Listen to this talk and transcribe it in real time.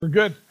We're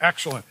good?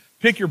 Excellent.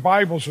 Take your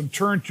Bibles and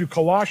turn to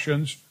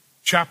Colossians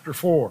chapter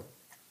 4.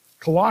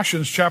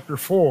 Colossians chapter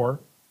 4.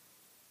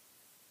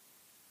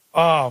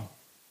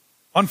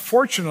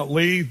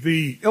 Unfortunately,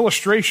 the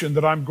illustration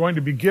that I'm going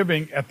to be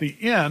giving at the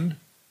end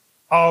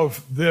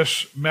of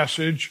this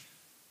message,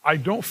 I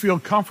don't feel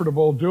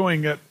comfortable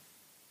doing it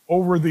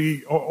over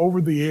the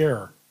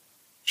air.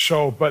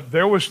 So, but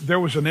there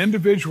was an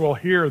individual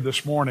here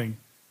this morning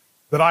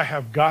that I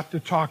have got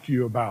to talk to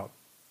you about.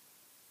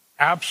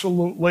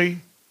 Absolutely,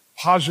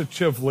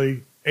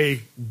 positively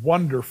a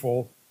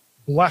wonderful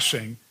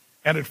blessing,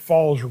 and it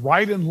falls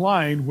right in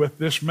line with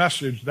this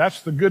message.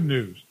 That's the good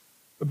news.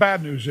 The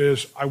bad news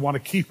is I want to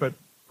keep it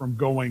from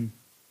going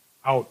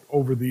out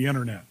over the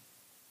internet.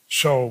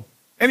 So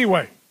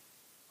anyway,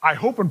 I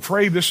hope and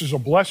pray this is a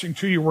blessing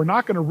to you. We're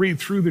not going to read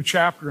through the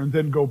chapter and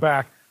then go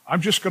back.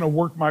 I'm just going to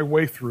work my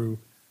way through.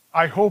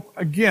 I hope,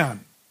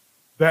 again,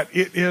 that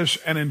it is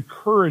an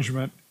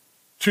encouragement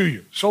to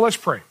you. So let's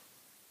pray.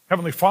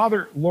 Heavenly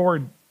Father,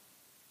 Lord,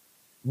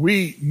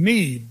 we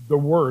need the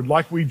Word.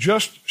 Like we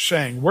just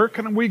sang, where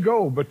can we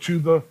go but to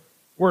the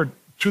Word,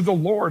 to the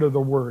Lord of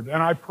the Word?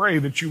 And I pray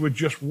that you would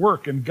just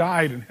work and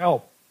guide and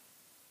help.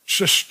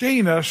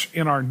 Sustain us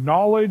in our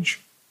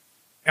knowledge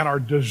and our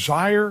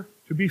desire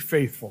to be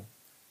faithful.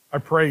 I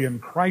pray in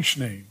Christ's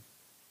name.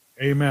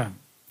 Amen.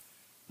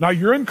 Now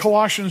you're in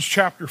Colossians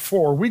chapter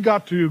 4. We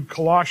got to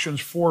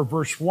Colossians 4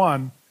 verse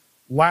 1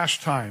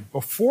 last time.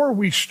 Before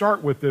we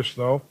start with this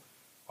though,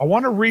 I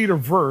want to read a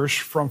verse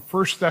from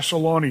 1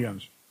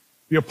 Thessalonians.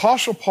 The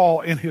Apostle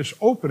Paul, in his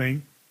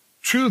opening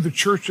to the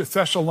church at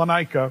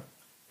Thessalonica,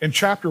 in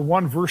chapter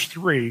 1, verse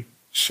 3,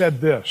 said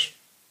this,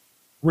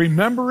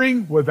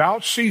 remembering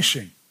without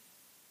ceasing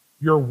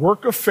your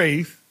work of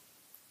faith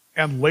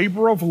and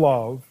labor of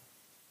love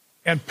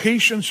and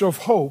patience of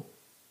hope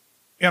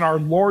in our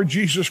Lord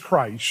Jesus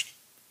Christ,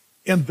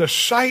 in the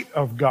sight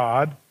of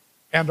God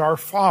and our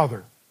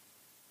Father.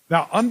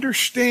 Now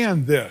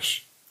understand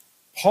this.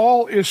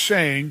 Paul is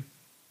saying,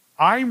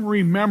 I'm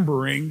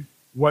remembering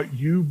what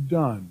you've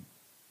done.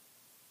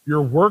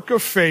 Your work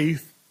of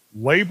faith,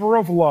 labor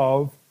of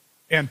love,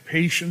 and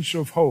patience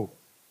of hope.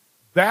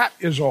 That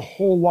is a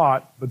whole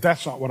lot, but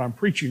that's not what I'm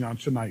preaching on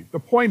tonight. The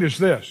point is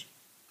this.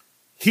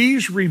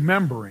 He's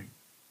remembering,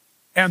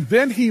 and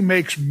then he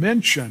makes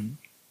mention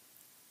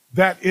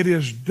that it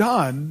is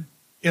done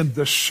in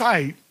the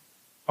sight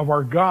of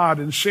our God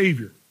and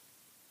Savior.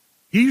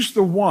 He's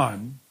the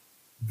one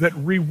that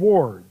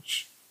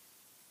rewards.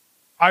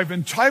 I've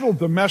entitled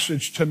the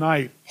message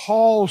tonight,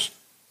 Paul's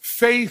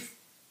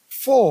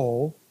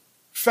Faithful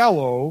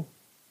Fellow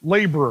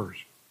Laborers.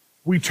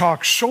 We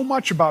talk so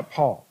much about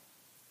Paul,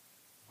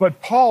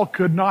 but Paul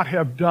could not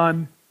have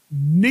done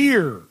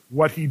near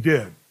what he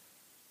did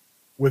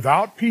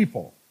without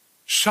people,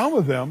 some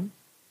of them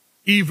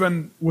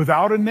even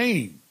without a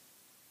name,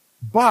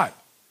 but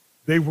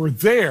they were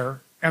there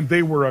and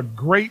they were a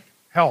great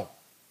help.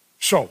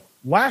 So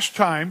last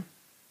time,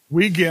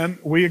 we again,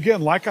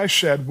 like I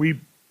said, we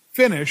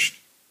finished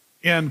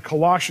in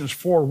Colossians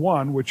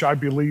 4:1, which I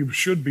believe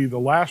should be the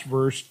last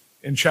verse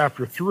in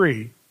chapter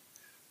 3.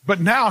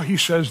 But now he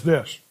says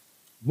this.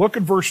 Look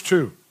at verse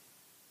 2.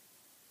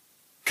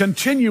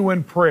 Continue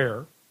in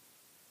prayer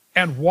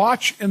and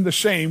watch in the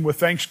same with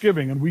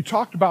thanksgiving. And we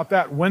talked about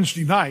that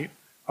Wednesday night,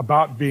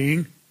 about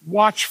being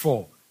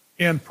watchful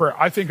in prayer.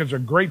 I think it's a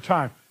great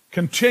time.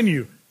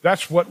 Continue.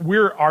 That's what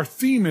our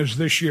theme is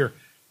this year.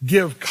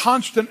 Give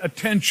constant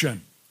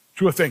attention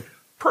to a thing.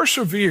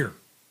 Persevere.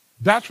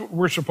 That's what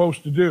we're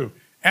supposed to do.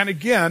 And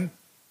again,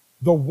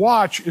 the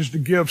watch is to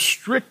give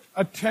strict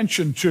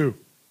attention to.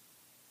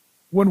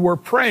 When we're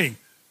praying,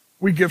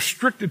 we give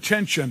strict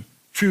attention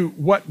to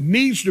what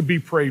needs to be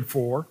prayed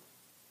for,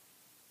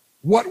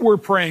 what we're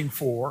praying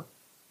for,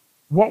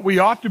 what we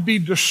ought to be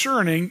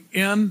discerning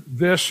in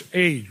this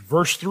age.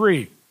 Verse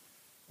 3,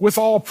 with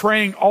all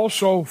praying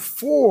also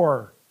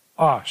for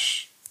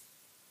us.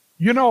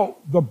 You know,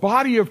 the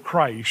body of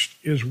Christ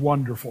is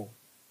wonderful.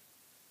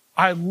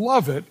 I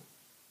love it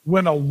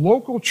when a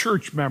local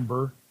church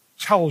member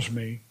tells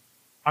me,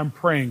 I'm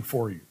praying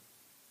for you.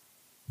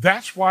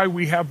 That's why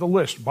we have the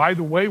list. By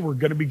the way, we're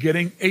going to be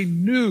getting a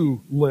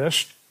new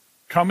list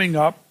coming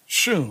up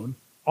soon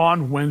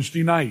on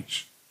Wednesday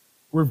nights.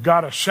 We've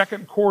got a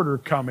second quarter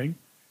coming,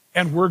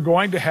 and we're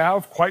going to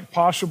have quite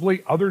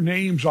possibly other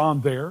names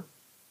on there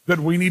that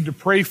we need to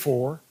pray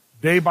for.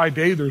 Day by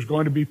day, there's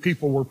going to be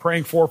people we're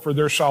praying for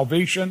their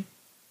salvation.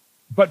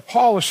 But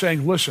Paul is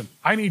saying, listen,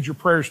 I need your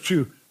prayers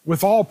too.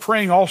 With all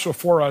praying also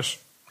for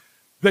us,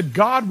 that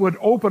God would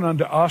open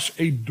unto us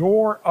a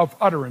door of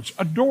utterance,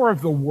 a door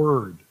of the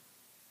Word,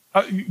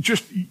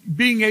 just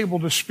being able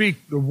to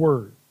speak the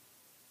Word.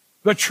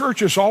 The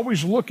church is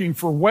always looking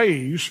for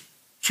ways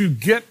to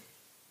get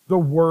the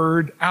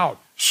Word out.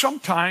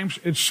 Sometimes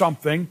it's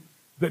something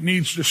that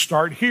needs to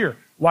start here.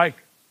 Like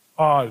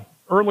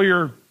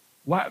earlier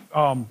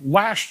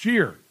last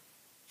year,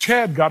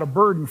 Ted got a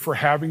burden for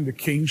having the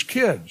King's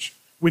Kids.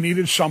 We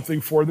needed something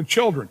for the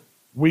children.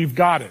 We've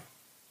got it.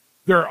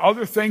 There are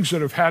other things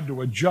that have had to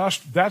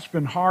adjust. That's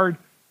been hard.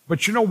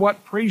 But you know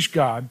what? Praise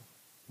God.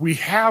 We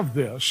have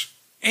this,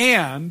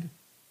 and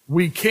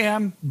we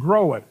can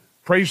grow it.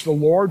 Praise the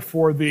Lord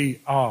for the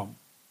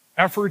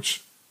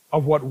efforts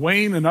of what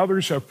Wayne and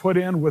others have put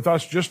in with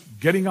us just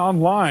getting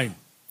online.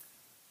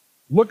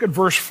 Look at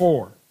verse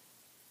 4.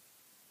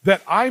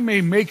 That I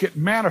may make it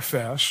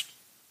manifest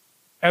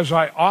as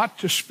I ought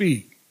to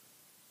speak.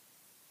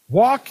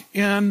 Walk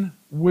in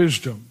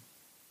wisdom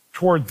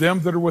toward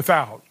them that are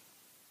without,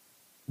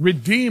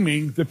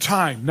 redeeming the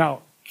time.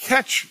 Now,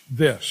 catch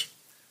this.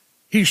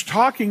 He's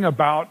talking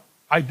about,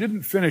 I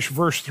didn't finish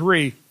verse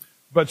 3,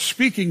 but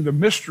speaking the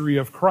mystery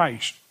of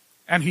Christ.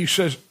 And he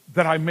says,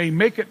 that I may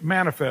make it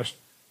manifest.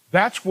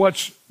 That's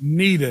what's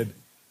needed.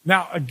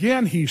 Now,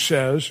 again, he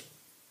says,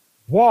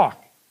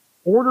 walk,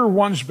 order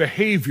one's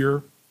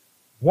behavior,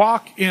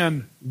 walk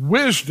in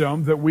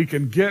wisdom that we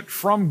can get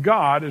from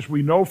God, as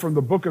we know from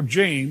the book of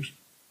James,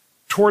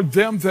 toward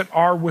them that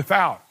are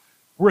without.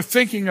 We're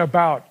thinking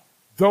about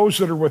those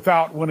that are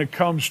without when it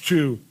comes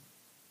to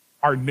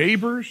our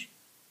neighbors,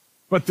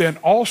 but then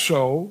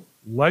also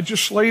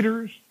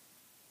legislators,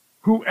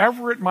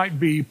 whoever it might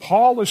be.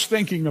 Paul is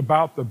thinking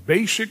about the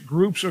basic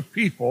groups of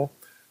people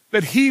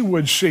that he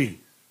would see.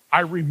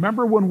 I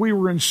remember when we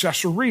were in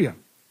Caesarea,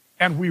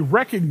 and we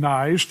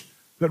recognized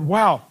that,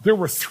 wow, there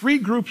were 3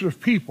 groups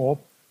of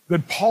people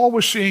that Paul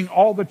was seeing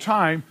all the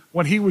time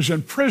when he was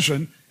in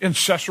prison in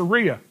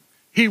Caesarea.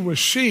 He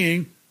was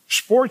seeing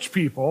sports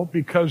people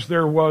because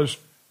there was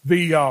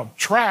the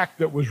track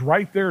that was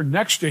right there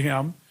next to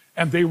him,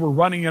 and they were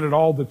running in it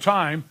all the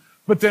time.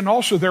 But then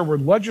also there were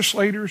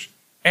legislators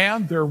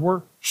and there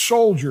were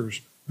soldiers.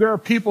 There are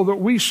people that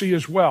we see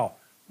as well.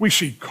 We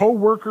see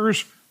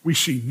co-workers, we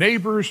see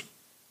neighbors,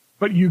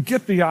 but you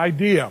get the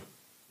idea.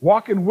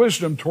 Walk in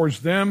wisdom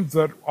towards them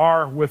that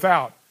are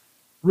without.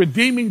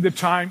 Redeeming the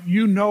time,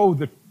 you know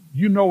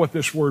what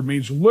this word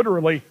means.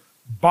 Literally,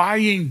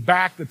 buying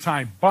back the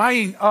time,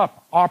 buying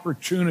up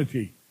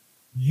opportunity,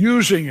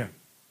 using it.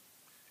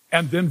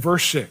 And then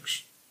verse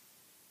 6.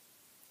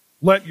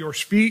 Let your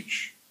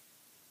speech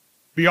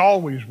be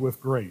always with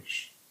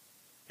grace.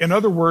 In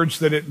other words,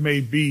 that it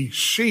may be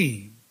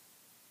seen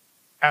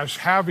as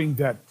having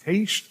that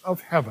taste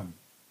of heaven,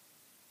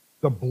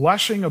 the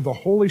blessing of the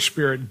Holy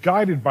Spirit,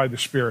 guided by the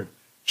Spirit,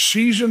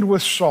 seasoned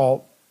with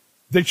salt,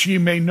 that ye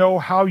may know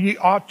how ye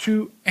ought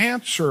to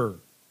answer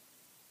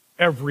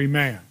every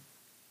man.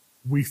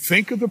 We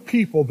think of the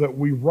people that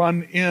we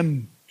run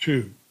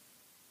into.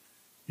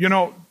 You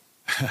know,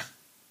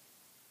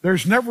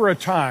 there's never a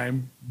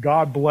time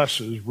God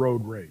blesses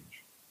road rage.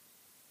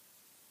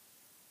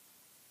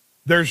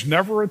 There's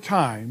never a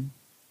time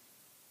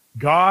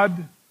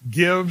God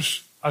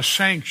gives a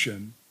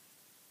sanction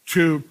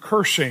to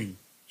cursing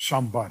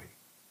somebody.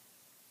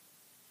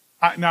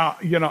 Now,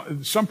 you know,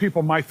 some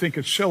people might think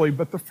it's silly,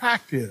 but the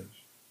fact is,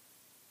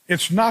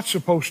 it's not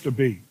supposed to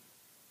be.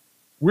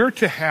 We're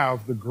to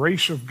have the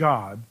grace of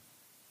God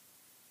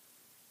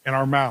in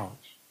our mouths.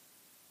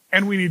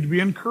 And we need to be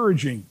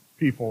encouraging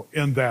people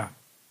in that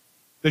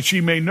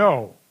ye may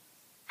know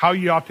how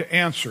ye ought to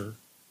answer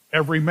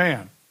every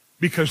man.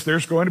 Because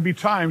there's going to be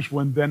times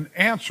when then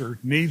answer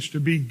needs to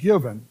be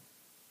given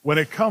when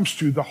it comes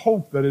to the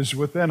hope that is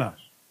within us.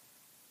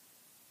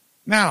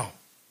 Now,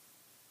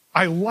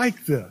 I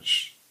like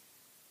this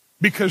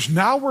because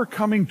now we're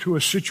coming to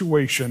a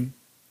situation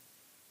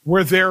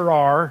where there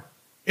are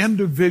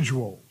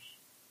individuals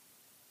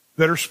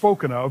that are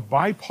spoken of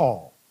by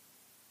Paul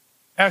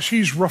as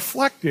he's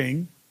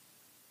reflecting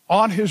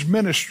on his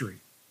ministry,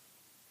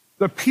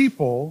 the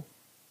people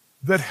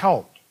that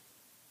helped.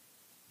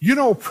 You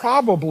know,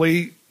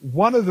 probably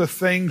one of the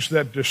things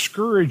that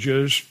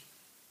discourages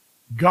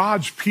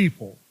God's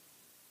people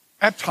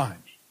at times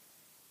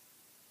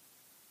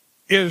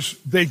is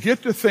they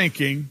get to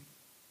thinking,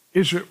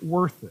 is it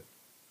worth it?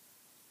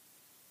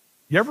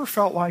 You ever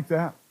felt like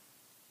that?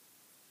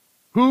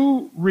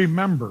 Who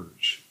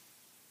remembers?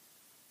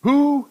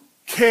 Who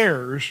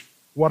cares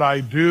what I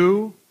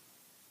do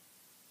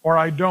or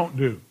I don't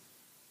do?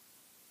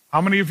 How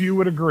many of you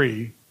would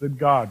agree that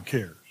God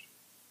cares?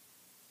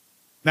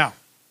 Now,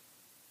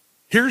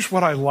 here's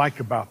what I like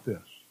about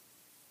this.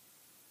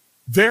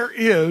 There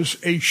is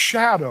a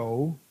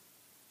shadow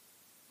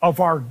of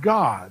our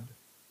God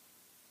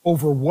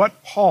over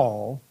what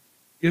Paul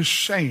is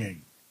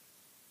saying.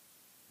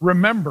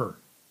 Remember,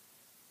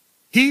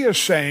 he is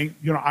saying,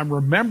 you know, I'm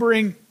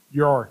remembering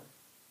your,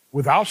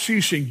 without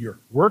ceasing, your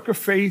work of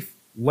faith,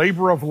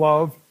 labor of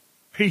love,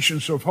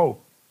 patience of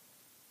hope.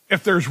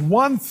 If there's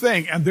one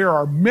thing, and there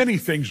are many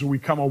things that we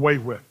come away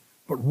with,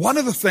 but one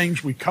of the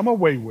things we come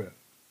away with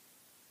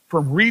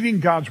from reading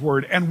God's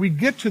Word, and we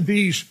get to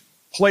these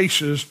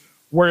places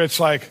where it's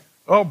like,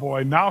 oh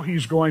boy, now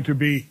he's going to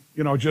be,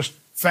 you know, just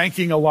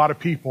thanking a lot of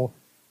people.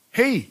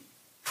 Hey,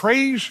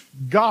 praise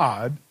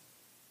God,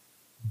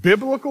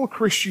 biblical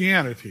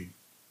Christianity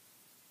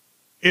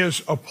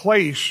is a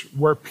place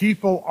where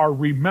people are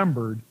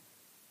remembered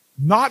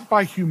not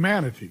by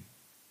humanity,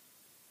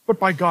 but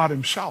by God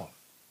himself.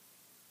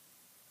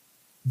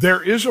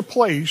 There is a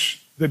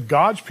place that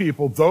God's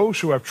people, those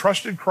who have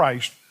trusted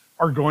Christ,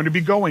 are going to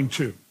be going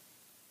to.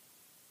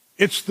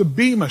 It's the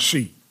Bema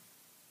seat.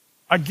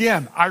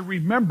 Again, I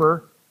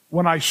remember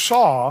when I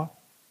saw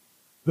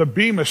the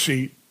Bema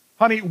seat,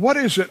 honey, what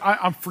is it?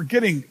 I'm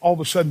forgetting all of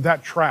a sudden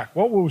that track.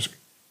 What was it?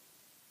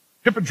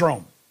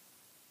 Hippodrome.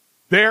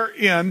 There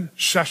in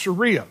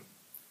Caesarea.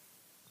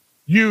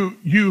 You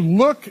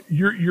look,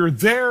 you're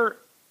there,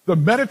 the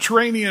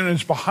Mediterranean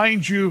is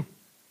behind you.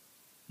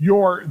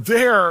 You're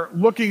there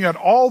looking at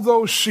all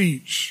those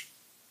seats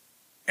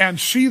and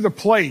see the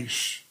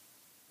place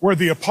where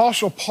the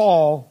Apostle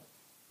Paul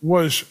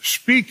was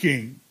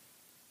speaking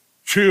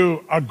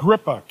to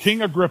Agrippa,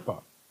 King Agrippa.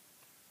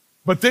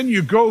 But then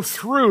you go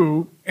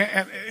through,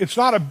 and it's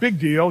not a big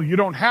deal. You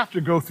don't have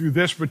to go through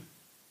this, but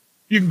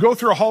you can go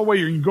through a hallway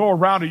or you can go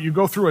around it. You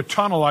go through a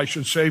tunnel, I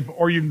should say,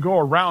 or you can go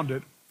around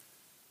it.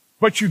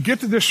 But you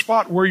get to this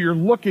spot where you're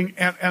looking,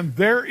 and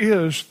there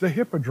is the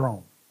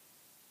Hippodrome.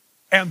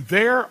 And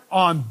there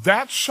on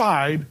that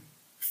side,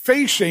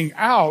 facing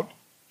out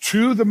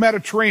to the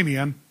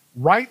Mediterranean,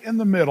 right in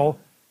the middle,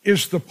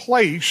 is the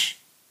place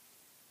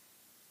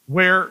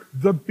where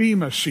the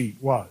Bema seat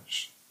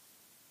was.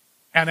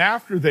 And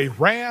after they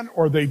ran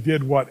or they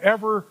did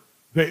whatever,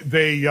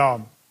 they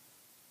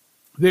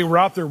were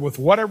out there with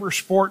whatever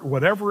sport,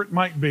 whatever it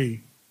might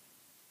be.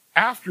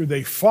 After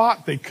they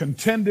fought, they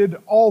contended,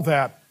 all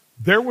that,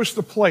 there was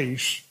the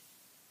place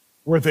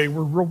where they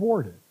were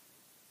rewarded.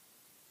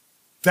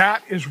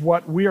 That is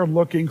what we are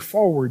looking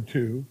forward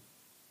to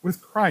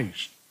with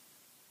Christ.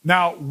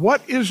 Now,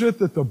 what is it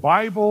that the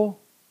Bible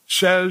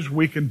says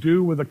we can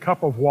do with a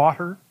cup of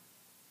water?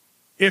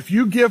 If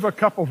you give a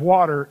cup of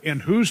water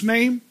in whose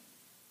name?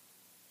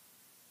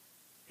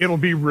 It'll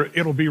be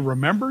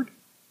remembered.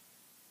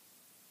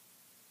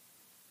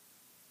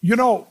 You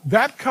know,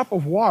 that cup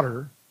of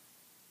water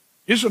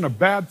isn't a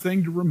bad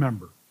thing to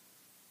remember.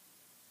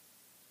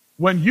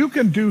 When you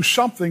can do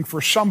something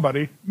for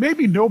somebody,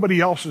 maybe nobody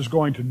else is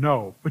going to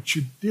know, but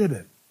you did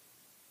it.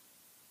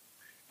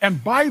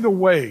 And by the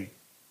way,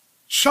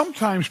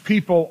 sometimes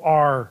people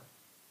are,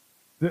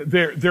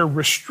 they're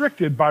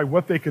restricted by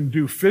what they can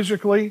do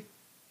physically,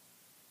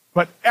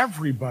 but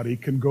everybody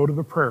can go to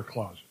the prayer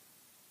closet.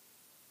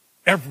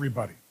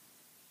 Everybody.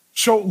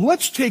 So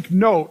let's take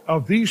note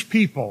of these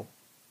people.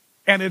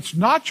 And it's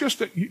not just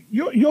that,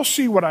 you'll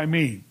see what I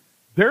mean.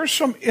 There's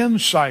some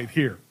insight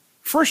here.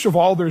 First of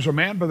all, there's a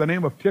man by the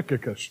name of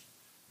Tychicus,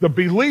 the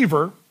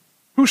believer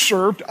who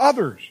served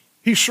others.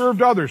 He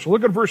served others.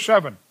 Look at verse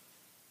 7.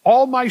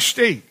 All my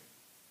state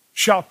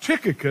shall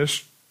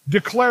Tychicus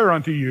declare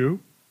unto you,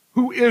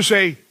 who is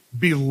a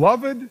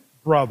beloved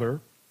brother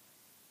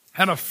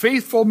and a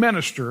faithful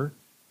minister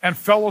and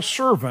fellow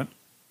servant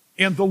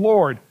in the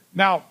Lord.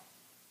 Now,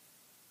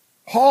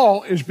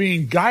 Paul is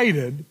being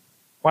guided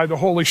by the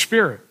Holy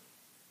Spirit,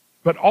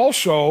 but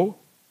also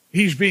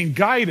he's being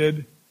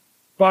guided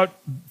but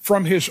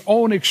from his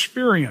own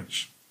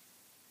experience.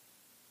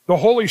 The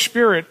Holy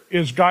Spirit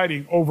is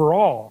guiding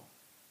overall,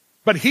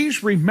 but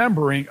he's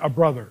remembering a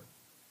brother,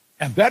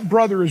 and that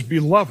brother is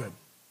beloved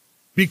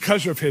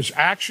because of his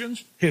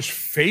actions, his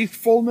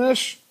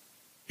faithfulness,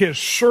 his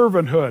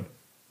servanthood.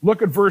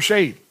 Look at verse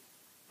 8.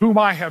 Whom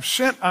I have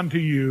sent unto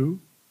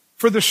you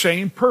for the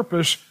same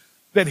purpose,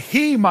 that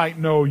he might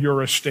know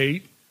your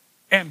estate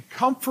and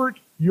comfort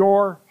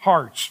your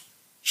hearts.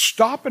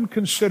 Stop and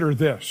consider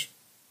this.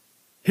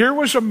 Here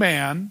was a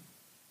man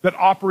that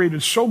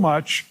operated so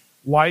much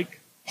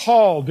like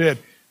Paul did.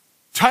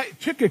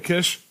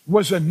 Tychicus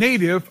was a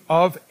native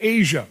of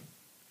Asia.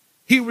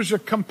 He was a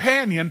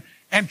companion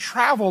and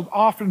traveled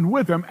often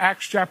with him,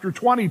 Acts chapter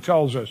 20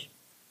 tells us.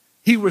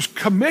 He was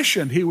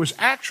commissioned. He was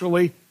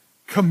actually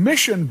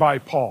commissioned by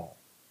Paul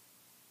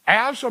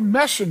as a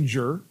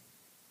messenger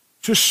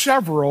to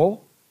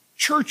several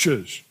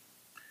churches.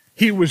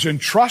 He was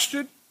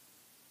entrusted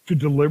to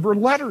deliver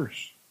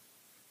letters.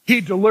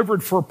 He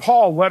delivered for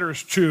Paul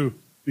letters to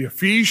the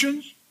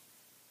Ephesians,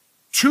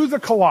 to the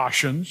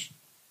Colossians,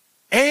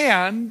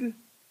 and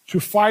to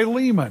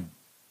Philemon.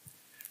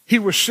 He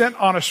was sent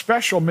on a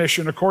special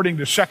mission, according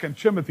to 2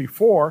 Timothy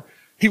 4.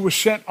 He was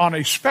sent on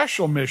a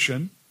special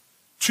mission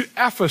to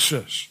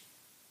Ephesus.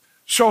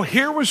 So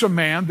here was a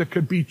man that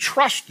could be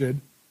trusted,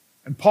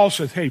 and Paul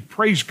said, hey,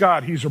 praise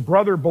God, he's a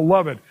brother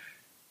beloved.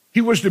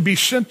 He was to be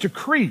sent to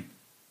Crete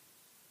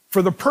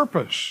for the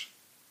purpose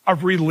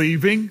of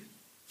relieving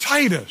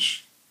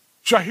Titus.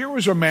 So here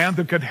was a man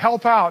that could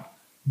help out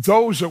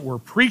those that were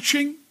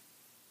preaching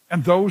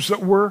and those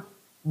that were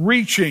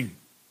reaching.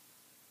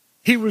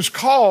 He was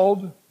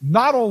called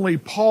not only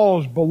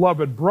Paul's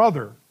beloved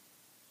brother,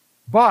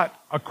 but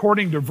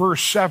according to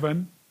verse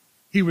 7,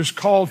 he was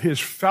called his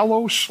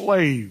fellow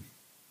slave.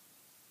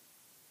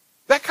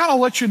 That kind of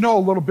lets you know a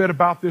little bit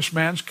about this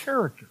man's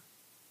character.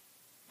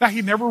 Now,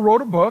 he never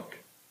wrote a book.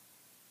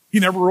 He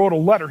never wrote a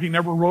letter. He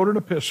never wrote an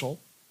epistle.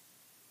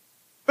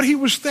 But he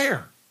was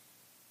there.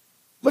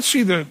 Let's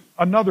see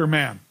another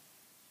man.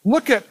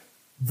 Look at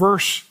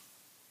verse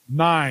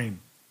 9.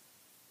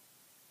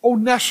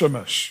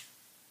 Onesimus,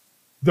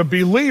 the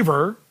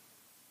believer,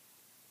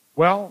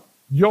 well,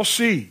 you'll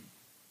see.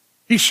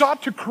 He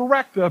sought to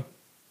correct a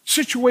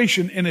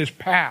situation in his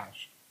past.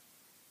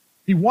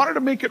 He wanted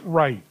to make it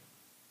right.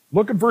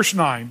 Look at verse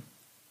 9.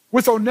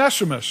 With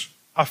Onesimus,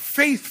 a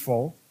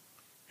faithful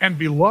and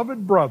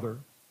beloved brother.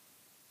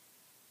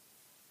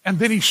 And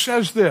then he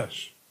says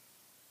this,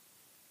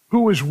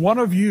 who is one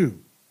of you.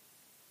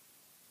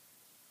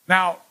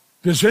 Now,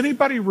 does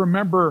anybody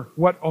remember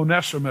what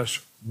Onesimus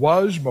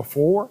was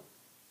before?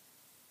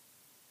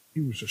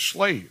 He was a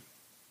slave.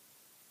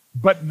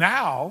 But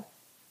now,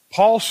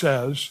 Paul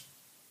says,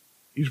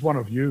 he's one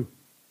of you.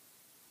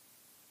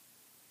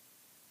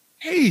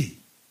 Hey,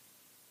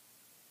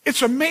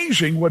 it's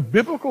amazing what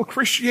biblical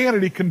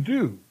Christianity can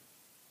do.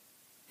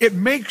 It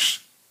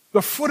makes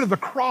the foot of the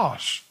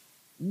cross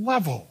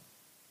level,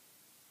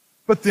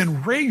 but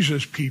then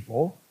raises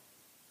people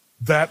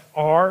that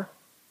are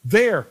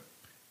there.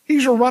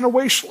 He's a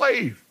runaway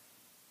slave.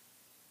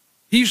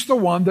 He's the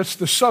one that's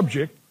the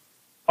subject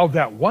of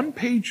that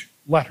one-page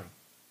letter,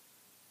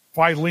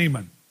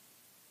 Philemon.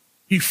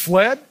 He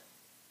fled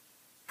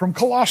from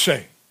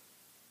Colossae.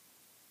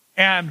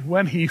 And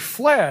when he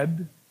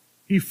fled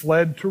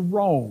to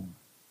Rome.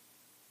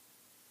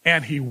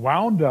 And he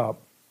wound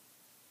up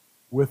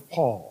with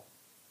Paul.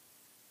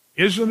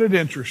 Isn't it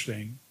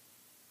interesting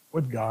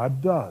what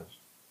God does?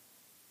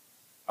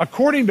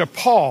 According to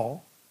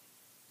Paul,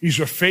 he's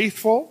a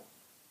faithful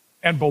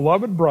and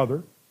beloved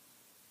brother.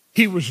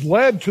 He was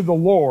led to the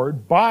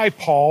Lord by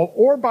Paul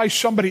or by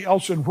somebody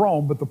else in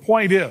Rome, but the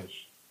point is,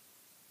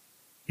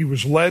 he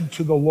was led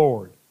to the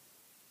Lord.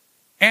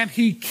 And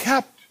he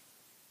kept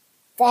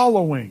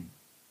following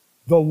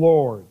the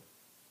Lord.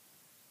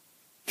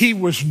 He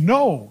was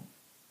known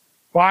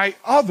by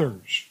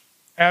others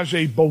as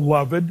a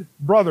beloved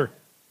brother.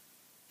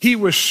 He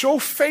was so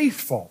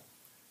faithful.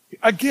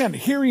 Again,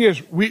 here he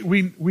is.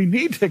 We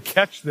need to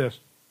catch this.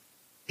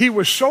 He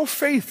was so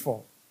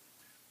faithful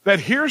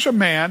that here's a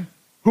man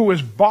who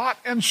was bought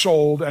and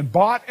sold,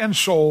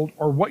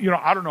 or what,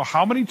 I don't know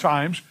how many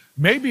times.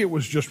 Maybe it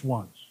was just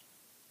once.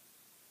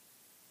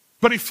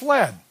 But he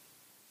fled.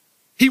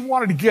 He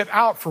wanted to get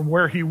out from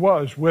where he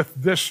was with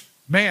this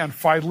man,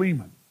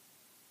 Philemon.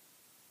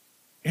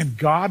 And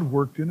God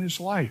worked in his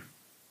life.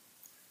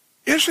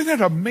 Isn't it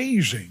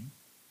amazing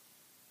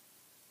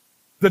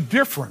the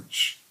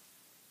difference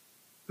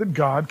that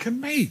God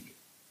can make?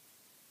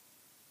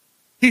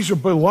 He's a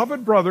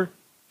beloved brother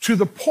to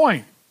the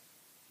point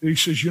that he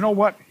says, you know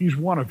what? He's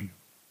one of you.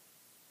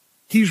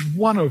 He's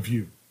one of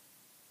you.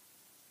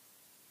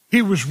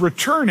 He was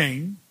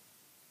returning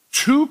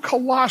to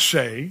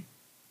Colossae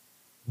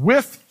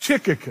with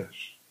Tychicus.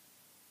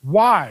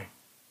 Why?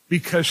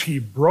 Because he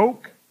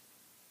broke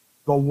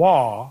the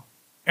law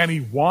and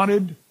he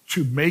wanted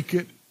to make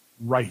it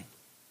right.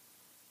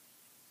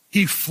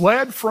 He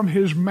fled from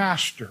his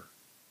master.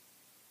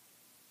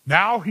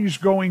 Now he's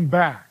going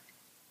back.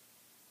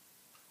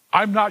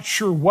 I'm not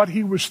sure what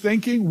he was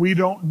thinking. We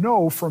don't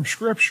know from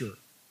Scripture.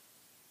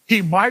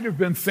 He might have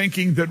been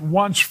thinking that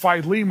once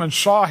Philemon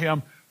saw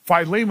him,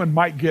 Philemon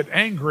might get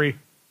angry.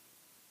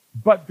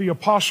 But the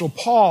Apostle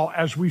Paul,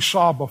 as we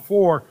saw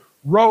before,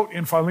 wrote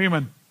in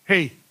Philemon,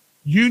 hey,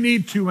 you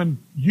need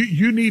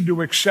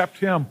to accept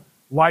him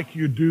like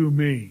you do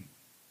me.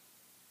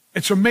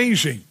 It's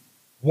amazing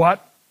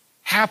what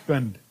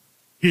happened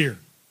here.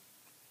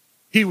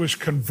 He was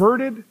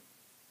converted.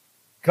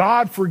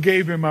 God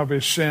forgave him of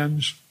his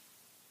sins.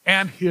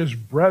 And his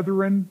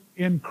brethren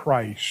in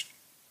Christ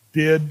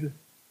did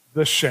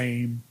the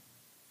same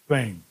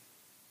thing.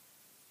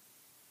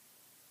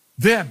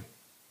 Then,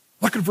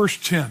 look at verse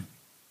 10.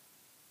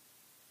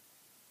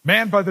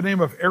 Man by the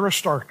name of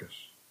Aristarchus.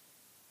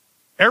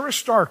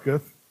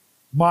 Aristarchus,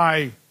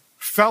 my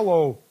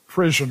fellow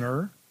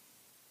prisoner,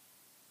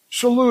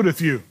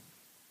 saluteth you.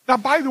 Now,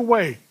 by the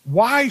way,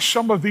 why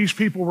some of these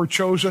people were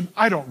chosen,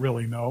 I don't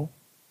really know.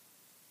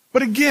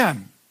 But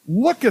again,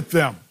 look at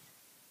them.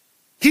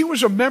 He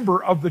was a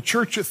member of the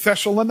church at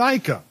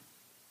Thessalonica.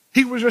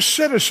 He was a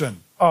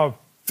citizen of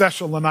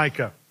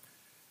Thessalonica.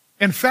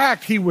 In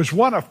fact, he was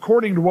one,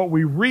 according to what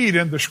we read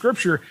in the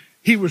Scripture,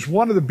 he was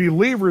one of the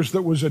believers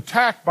that was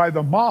attacked by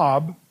the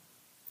mob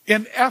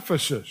in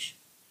Ephesus.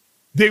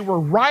 They were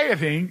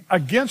rioting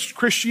against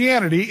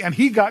Christianity, and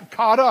he got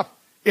caught up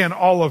in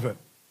all of it.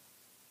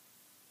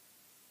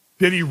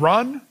 Did he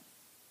run?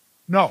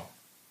 No.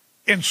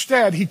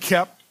 Instead, he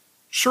kept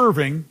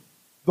serving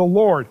the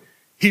Lord.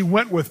 He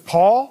went with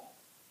Paul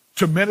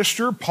to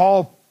minister.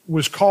 Paul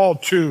was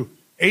called to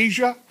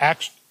Asia,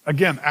 Acts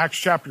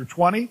chapter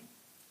 20.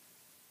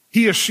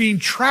 He is seen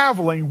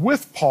traveling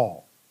with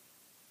Paul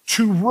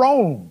to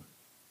Rome.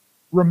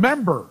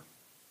 Remember,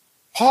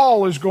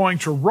 Paul is going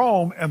to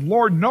Rome, and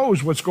Lord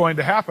knows what's going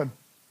to happen.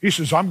 He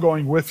says, I'm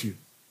going with you.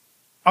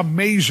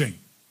 Amazing.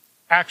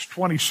 Acts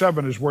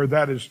 27 is where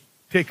that is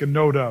taken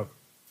note of.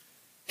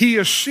 He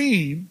is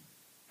seen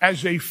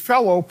as a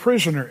fellow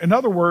prisoner. In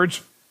other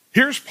words,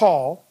 here's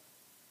Paul.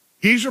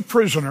 He's a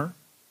prisoner,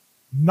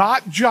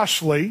 not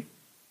justly,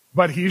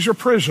 but he's a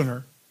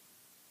prisoner.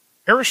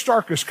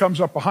 Aristarchus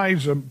comes up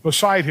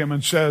beside him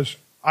and says,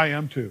 I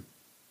am too.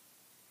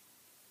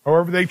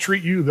 However they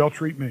treat you, they'll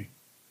treat me.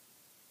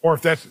 Or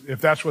if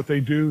that's what they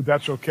do,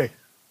 that's okay.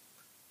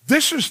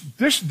 This is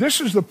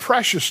the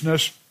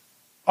preciousness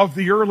of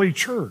the early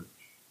church.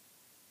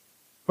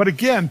 But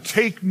again,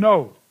 take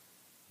note.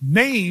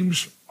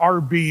 Names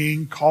are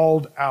being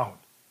called out.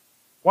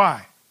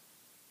 Why?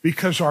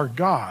 Because our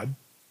God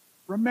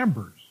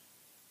remembers.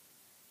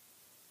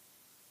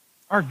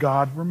 Our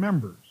God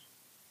remembers.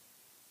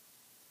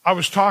 I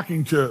was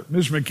talking to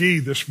Ms.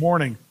 McGee this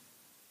morning,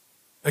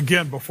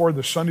 again, before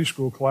the Sunday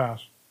school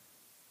class.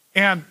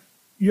 And,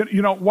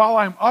 you know, while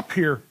I'm up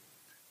here,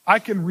 I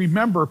can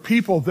remember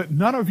people that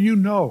none of you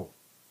know.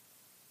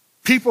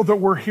 People that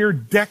were here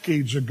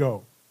decades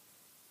ago.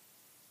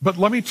 But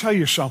let me tell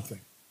you something.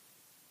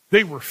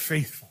 They were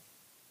faithful.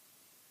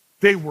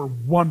 They were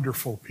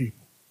wonderful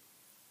people.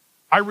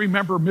 I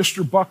remember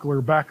Mr.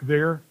 Buckler back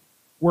there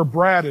where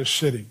Brad is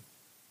sitting.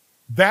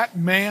 That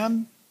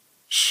man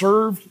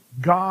served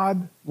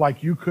God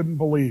like you couldn't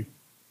believe.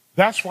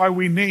 That's why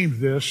we named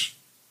this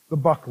the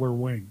Buckler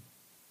Wing.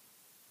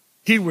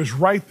 He was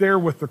right there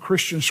with the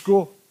Christian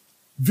school.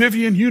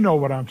 Vivian, you know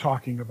what I'm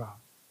talking about.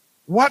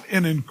 What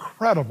an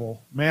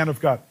incredible man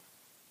of God.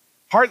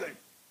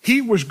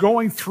 He was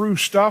going through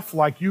stuff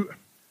like you.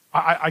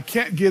 I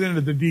can't get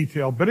into the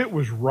detail, but it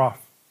was rough.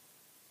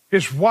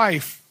 His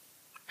wife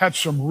had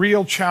some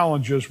real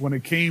challenges when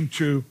it came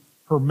to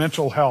her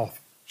mental health.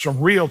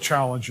 Some real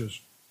challenges.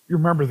 You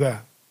remember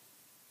that.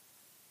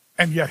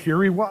 And yet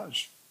here he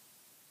was.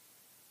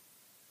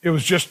 It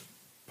was just,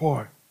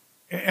 boy.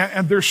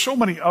 And there's so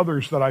many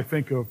others that I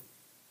think of.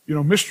 You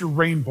know, Mr.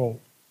 Rainbow.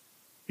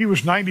 He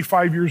was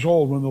 95 years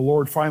old when the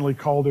Lord finally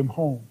called him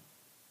home.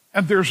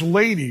 And there's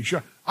ladies.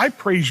 I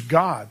praise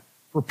God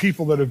for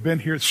people that have been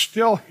here,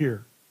 still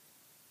here,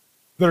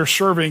 that are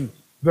serving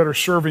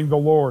the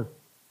Lord.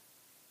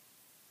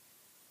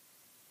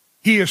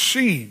 He is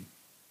seen,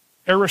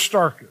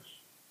 Aristarchus.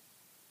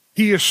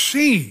 He is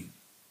seen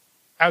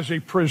as a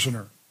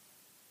prisoner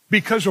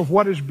because of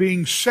what is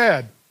being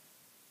said.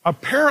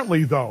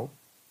 Apparently, though,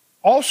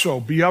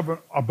 also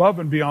above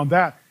and beyond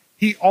that,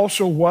 he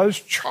also was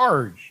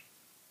charged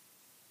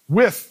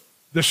with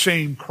the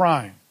same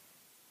crime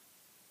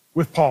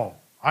with Paul.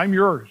 I'm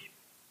yours.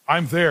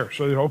 I'm there.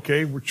 So,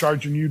 okay, we're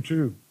charging you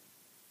too.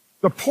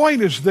 The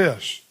point is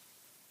this.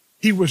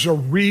 He was a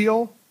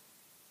real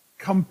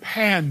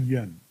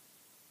companion.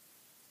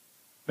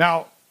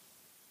 Now,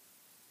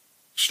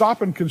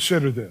 stop and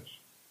consider this.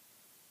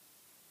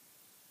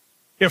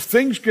 If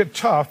things get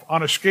tough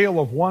on a scale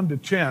of 1 to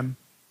 10,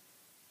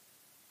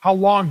 how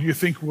long do you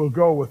think we'll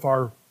go with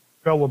our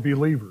fellow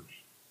believers?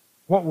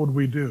 What would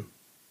we do?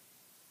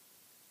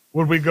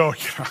 Would we go,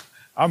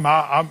 I'm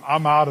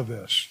out of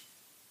this?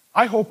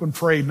 I hope and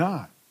pray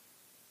not.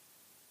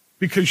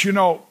 Because, you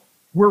know,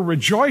 we're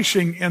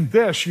rejoicing in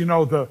this. You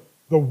know,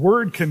 the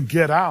word can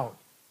get out.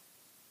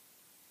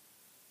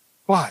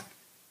 But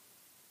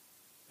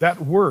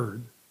that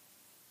word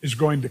is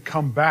going to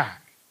come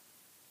back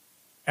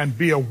and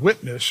be a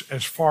witness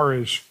as far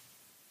as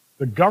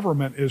the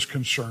government is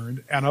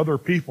concerned and other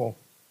people.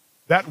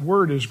 That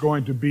word is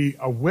going to be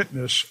a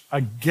witness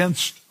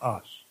against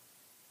us.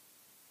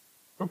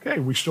 Okay,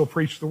 we still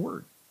preach the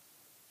word.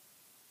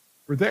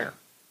 We're there.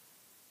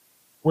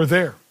 We're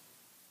there.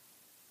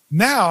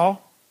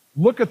 Now,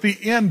 look at the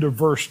end of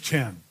verse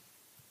 10.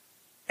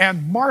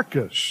 And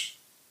Marcus,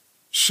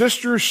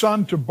 sister's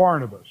son to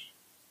Barnabas,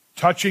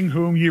 touching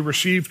whom ye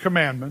received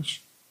commandments,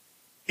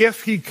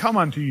 if he come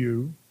unto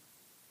you,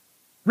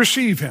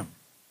 receive him.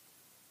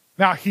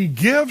 Now, he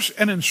gives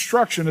an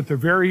instruction at the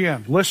very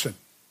end. Listen,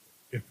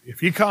 if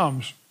he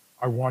comes,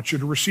 I want you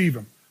to receive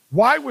him.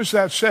 Why was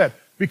that said?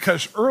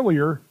 Because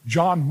earlier,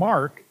 John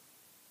Mark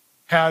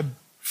had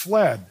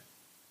fled.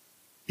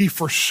 He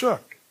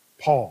forsook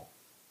Paul.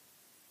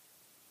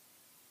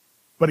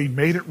 But he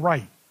made it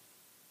right.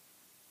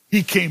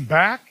 He came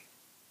back,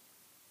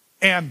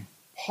 and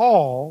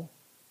Paul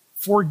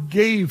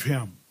forgave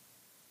him.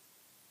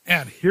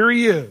 And here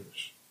he is.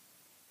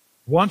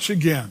 Once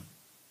again,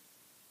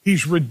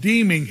 he's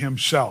redeeming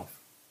himself.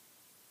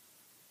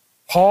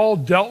 Paul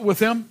dealt with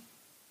him.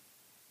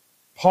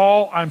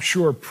 Paul, I'm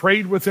sure,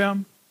 prayed with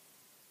him.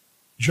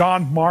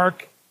 John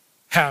Mark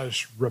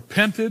has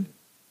repented.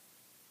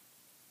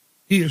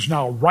 He is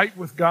now right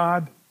with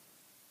God,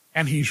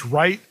 and he's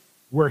right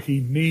where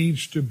he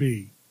needs to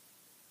be.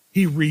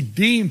 He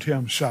redeemed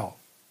himself.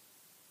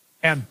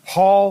 And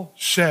Paul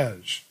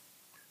says,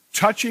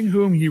 touching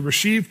whom ye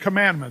received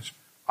commandments,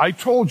 I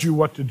told you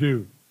what to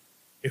do.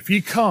 If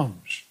he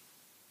comes,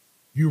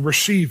 you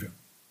receive him.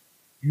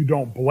 You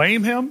don't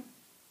blame him.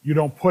 You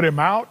don't put him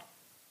out.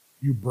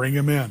 You bring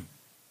him in.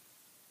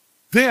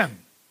 Then,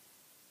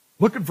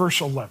 look at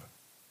verse 11.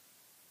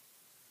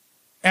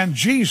 And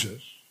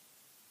Jesus,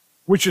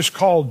 which is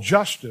called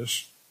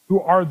Justus, who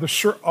are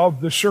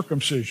of the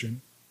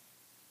circumcision,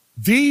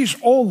 these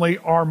only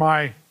are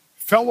my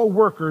fellow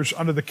workers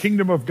under the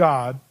kingdom of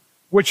God,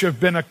 which have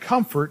been a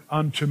comfort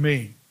unto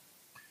me.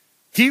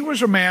 He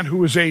was a man who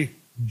was a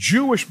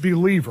Jewish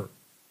believer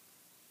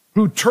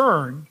who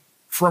turned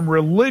from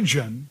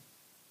religion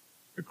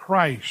to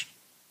Christ.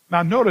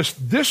 Now notice,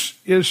 this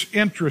is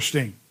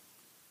interesting.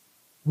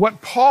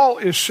 what Paul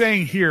is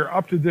saying here,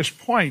 up to this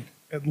point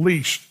at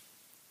least,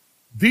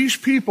 these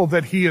people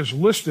that he has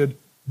listed,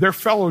 they're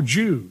fellow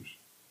Jews.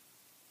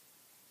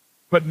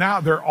 But now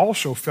they're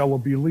also fellow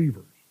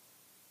believers.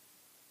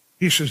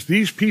 He says,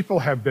 these people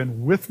have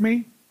been with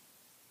me,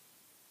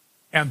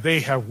 and they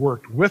have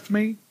worked with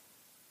me,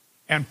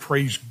 and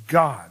praise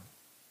God,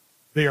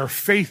 they are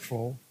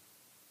faithful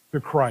to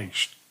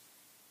Christ.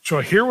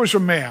 So here was a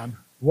man,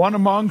 one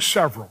among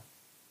several,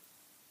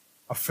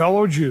 a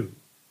fellow Jew,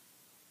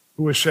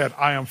 who has said,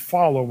 I am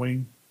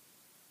following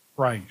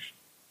Christ.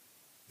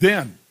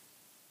 Then,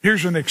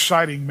 here's an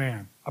exciting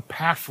man,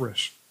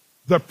 Epaphras,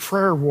 the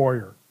prayer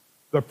warrior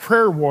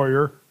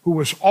who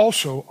was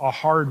also a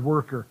hard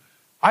worker.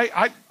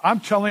 I'm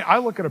telling you, I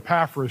look at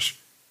Epaphras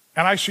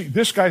and I see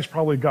this guy's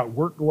probably got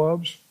work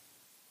gloves.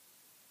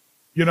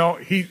 You know,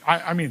 he's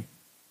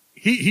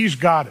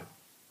got it.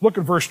 Look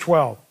at verse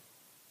 12.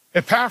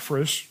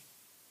 Epaphras,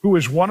 who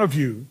is one of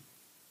you,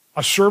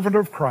 a servant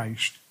of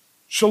Christ,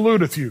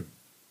 saluteth you,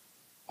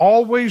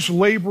 always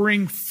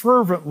laboring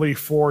fervently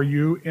for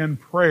you in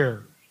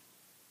prayers,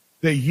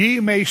 that ye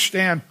may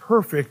stand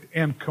perfect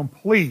and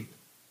complete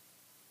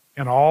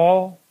in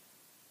all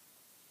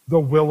the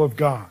will of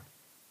God.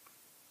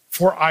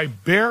 For I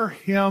bear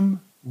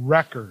him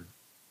record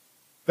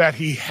that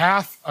he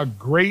hath a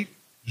great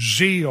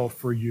zeal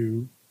for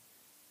you,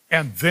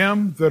 and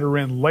them that are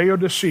in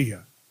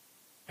Laodicea,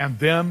 and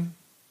them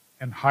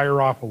in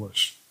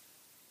Hierapolis.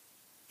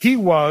 He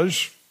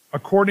was,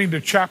 according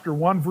to chapter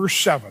 1, verse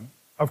 7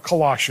 of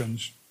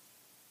Colossians,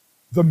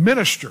 the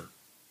minister of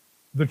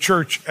the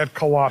church at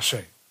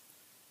Colossae.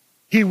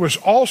 He was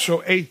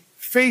also a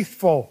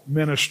faithful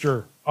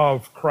minister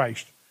of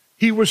Christ.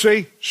 He was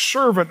a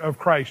servant of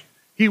Christ.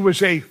 He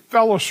was a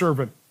fellow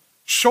servant.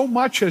 So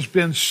much has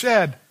been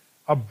said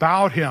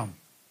about him.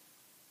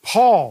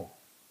 Paul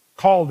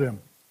called him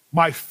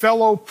my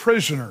fellow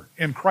prisoner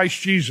in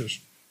Christ Jesus,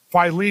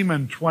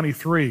 Philemon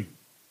 23.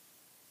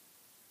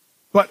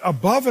 But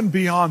above and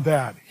beyond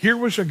that, here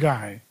was a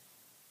guy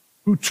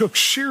who took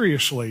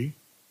seriously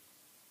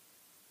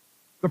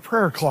the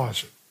prayer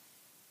closet.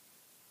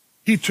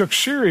 He took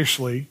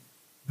seriously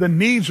the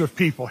needs of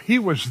people. He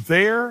was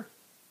there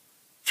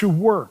to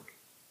work.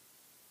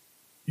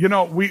 You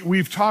know,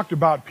 we've talked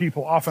about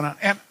people often,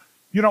 and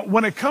you know,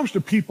 when it comes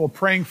to people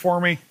praying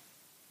for me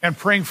and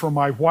praying for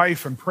my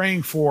wife and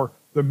praying for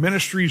the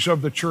ministries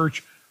of the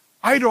church,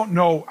 I don't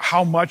know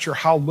how much or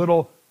how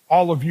little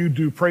all of you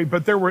do pray,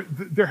 but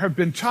there have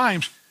been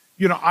times,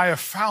 you know, I have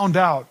found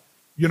out,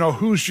 you know,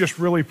 who's just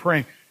really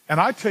praying. And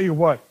I tell you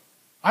what,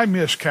 I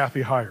miss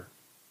Kathy Heyer.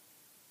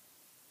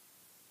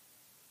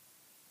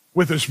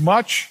 With as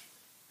much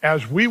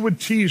as we would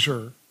tease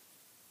her,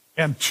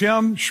 and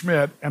Tim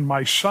Schmidt and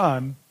my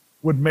son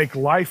would make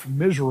life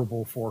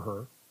miserable for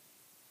her,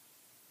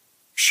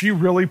 she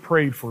really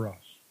prayed for us.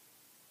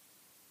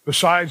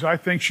 Besides, I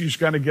think she's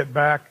going to get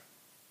back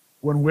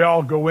when we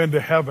all go into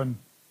heaven.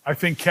 I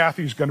think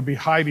Kathy's going to be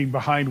hiding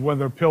behind one of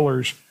the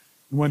pillars.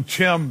 When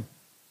Tim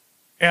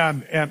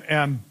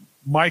and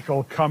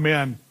Michael come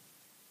in,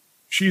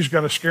 she's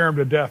going to scare him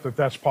to death if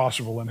that's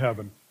possible in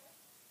heaven.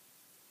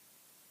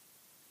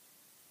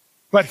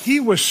 But he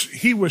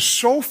was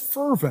so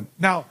fervent.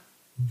 Now,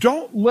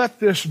 don't let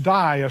this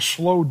die a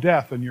slow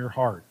death in your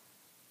heart.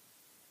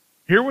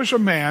 Here was a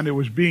man who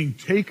was being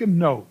taken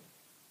note.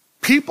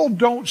 People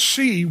don't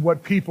see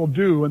what people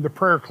do in the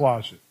prayer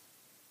closet.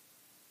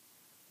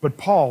 But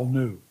Paul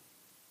knew.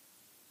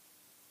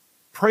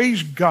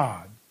 Praise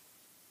God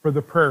for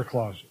the prayer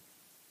closet.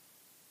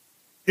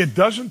 It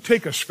doesn't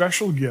take a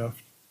special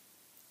gift.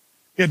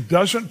 It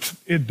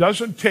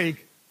doesn't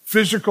take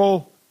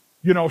physical,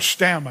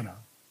 stamina.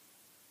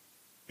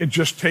 It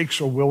just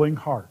takes a willing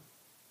heart.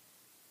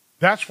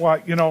 That's why,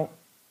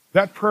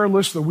 that prayer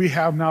list that we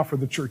have now for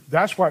the church,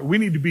 that's why we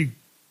need to be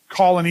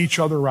calling each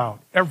other out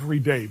every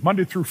day,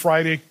 Monday through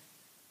Friday.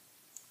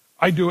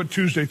 I do it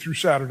Tuesday through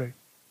Saturday.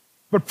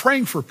 But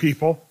praying for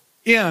people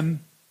in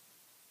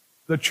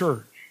the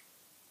church.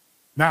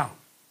 Now,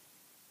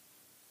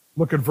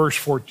 look at verse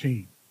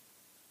 14.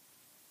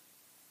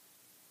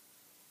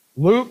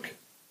 Luke,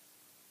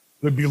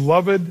 the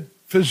beloved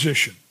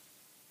physician,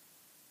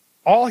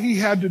 all he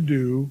had to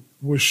do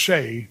was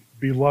say,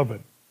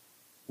 beloved.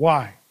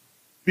 Why?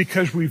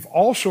 Because we've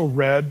also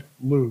read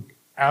Luke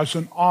as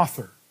an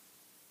author.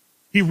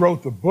 He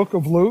wrote the book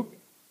of Luke.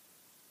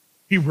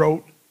 He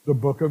wrote the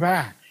book of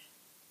Acts.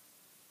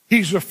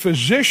 He's a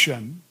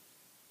physician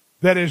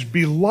that is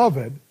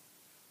beloved,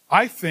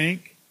 I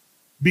think,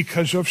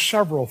 because of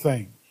several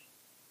things.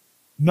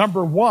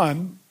 Number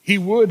one, he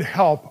would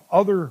help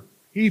other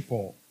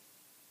people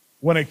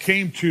when it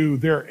came to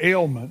their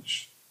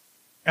ailments,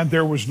 and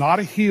there was not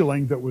a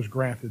healing that was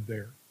granted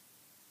there.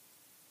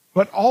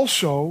 But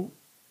also,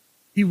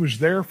 he was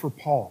there for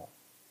Paul.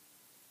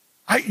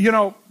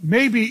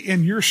 Maybe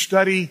in your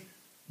study,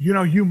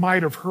 you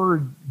might have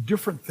heard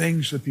different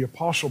things that the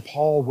Apostle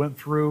Paul went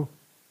through,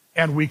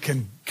 and we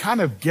can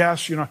kind of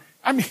guess, here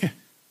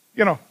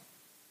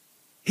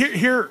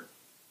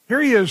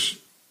he is,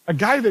 a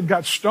guy that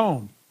got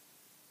stoned.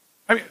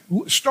 I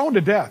mean, stoned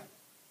to death.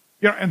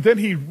 And then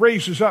he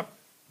raises up.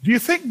 Do you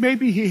think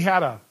maybe he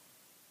had a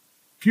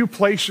few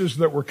places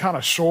that were kind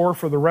of sore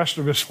for the rest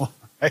of his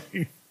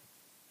life?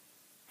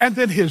 And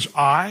then his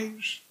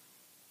eyes?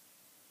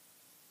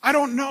 I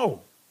don't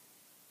know.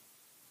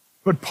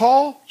 But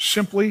Paul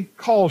simply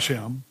calls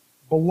him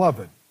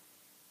beloved.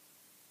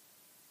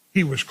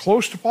 He was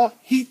close to Paul.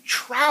 He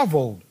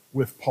traveled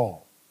with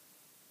Paul.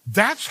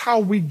 That's how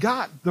we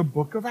got the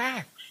book of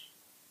Acts.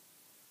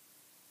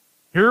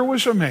 Here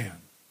was a man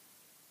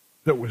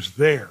that was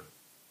there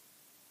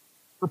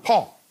for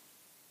Paul.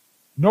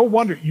 No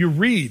wonder you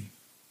read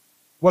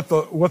what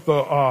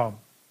the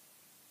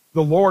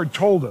Lord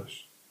told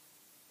us.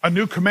 A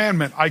new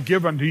commandment I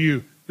give unto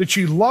you, that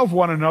ye love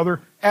one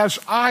another as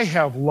I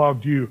have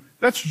loved you.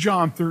 That's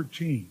John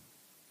 13.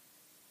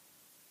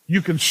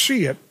 You can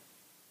see it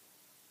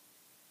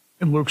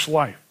in Luke's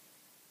life.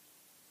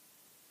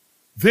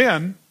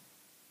 Then,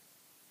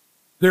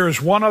 there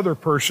is one other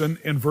person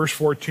in verse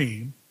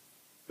 14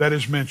 that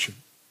is mentioned.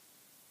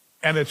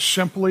 And it's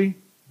simply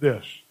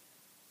this.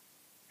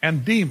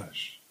 And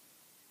Demas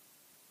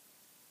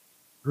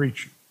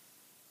greet you.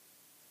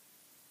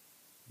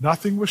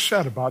 Nothing was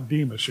said about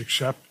Demas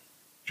except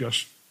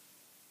just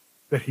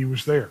that he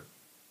was there.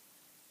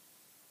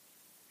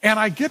 And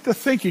I get to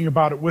thinking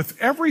about it with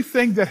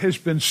everything that has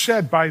been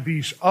said by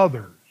these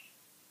others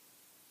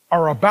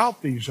or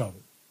about these others.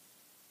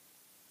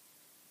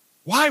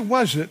 Why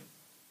was it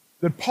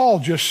that Paul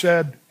just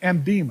said,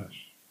 and Demas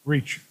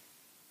greet you?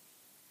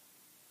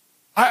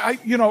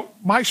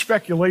 My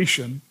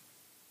speculation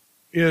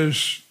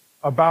is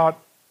about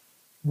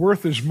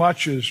worth as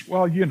much as,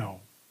 But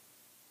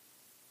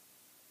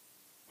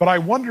I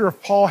wonder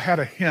if Paul had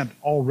a hint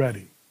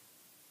already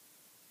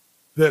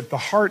that the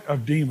heart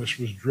of Demas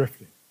was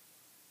drifting.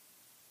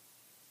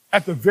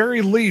 At the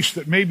very least,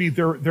 that maybe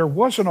there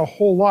wasn't a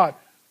whole lot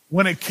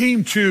when it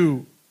came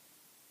to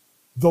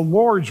the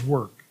Lord's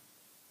work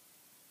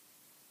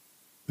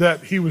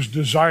that he was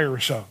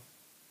desirous of.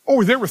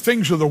 Oh, there were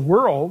things of the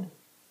world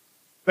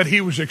that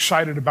he was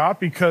excited about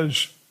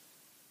because,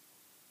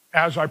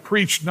 as I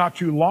preached not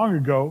too long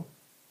ago,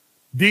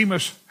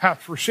 Demas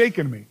hath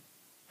forsaken me,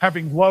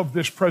 having loved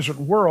this present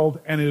world,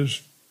 and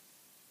is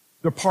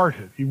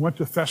departed. He went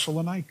to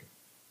Thessalonica.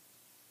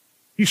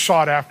 He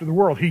sought after the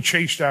world. He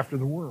chased after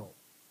the world.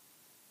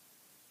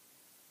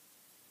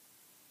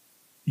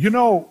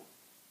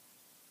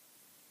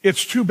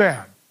 It's too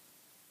bad.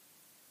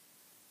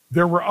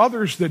 There were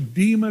others that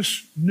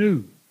Demas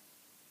knew.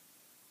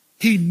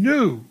 He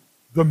knew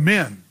the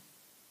men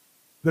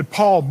that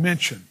Paul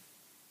mentioned.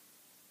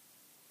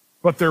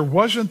 But there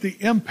wasn't the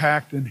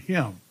impact in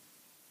him.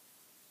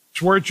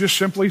 It's where it just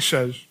simply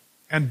says,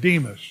 and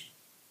Demas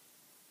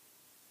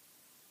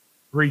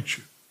greet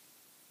you.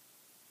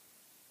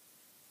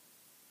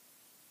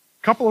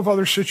 A couple of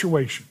other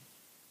situations.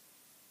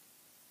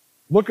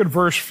 Look at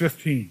verse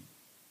 15.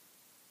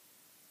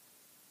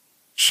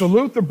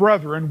 Salute the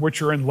brethren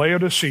which are in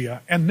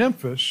Laodicea and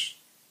Nymphas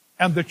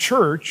and the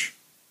church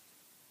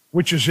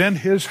which is in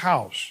his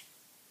house.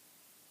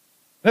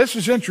 This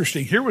is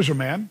interesting. Here was a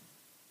man.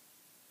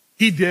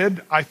 He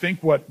did, I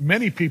think, what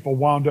many people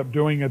wound up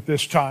doing at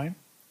this time.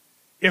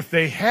 If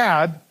they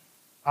had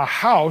a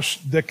house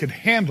that could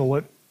handle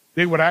it,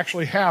 they would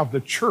actually have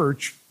the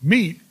church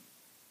meet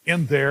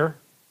in their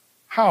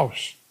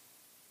house.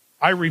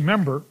 I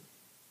remember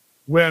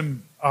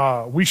when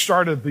we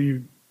started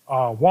the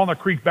Walnut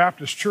Creek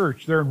Baptist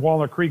Church there in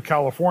Walnut Creek,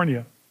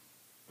 California,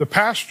 the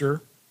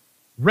pastor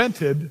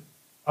rented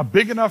a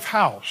big enough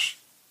house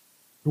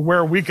to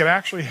where we could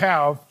actually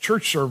have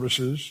church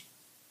services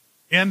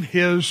in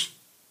his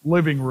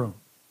living room.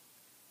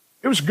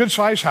 It was a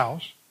good-sized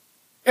house,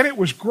 and it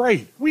was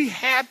great. We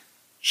had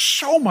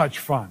so much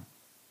fun.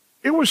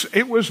 It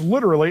was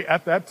literally,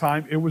 at that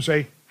time, it was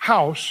a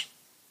house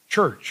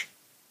church,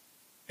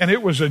 and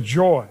it was a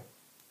joy.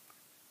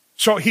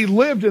 So he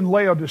lived in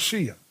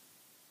Laodicea.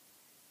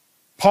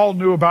 Paul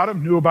knew about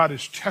him, knew about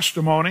his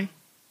testimony,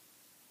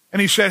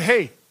 and he said,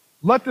 hey,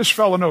 let this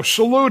fellow know,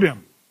 salute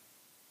him.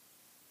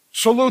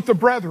 Salute the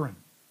brethren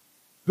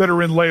that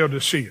are in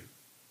Laodicea.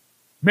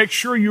 Make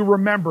sure you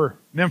remember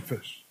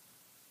Nymphas.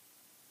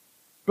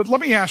 But let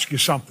me ask you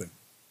something.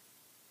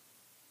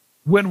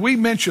 When we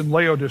mention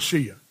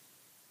Laodicea,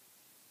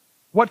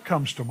 what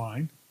comes to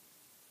mind?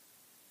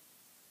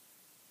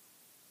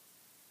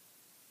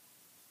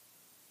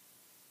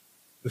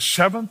 The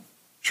seventh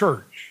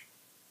church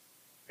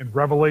in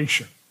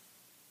Revelation.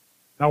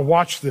 Now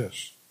watch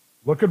this.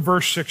 Look at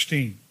verse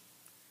 16.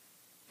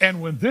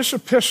 And when this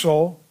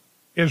epistle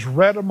is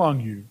read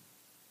among you,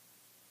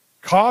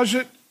 cause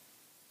it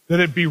that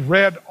it be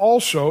read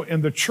also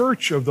in the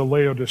church of the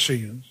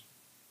Laodiceans,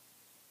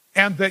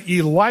 and that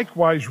ye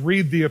likewise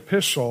read the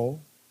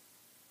epistle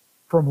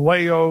from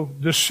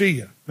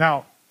Laodicea.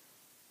 Now,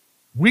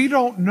 we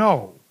don't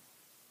know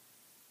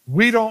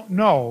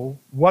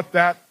what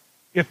that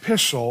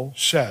epistle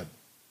said.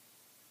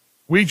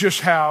 We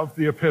just have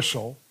the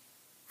epistle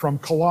from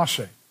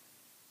Colossae.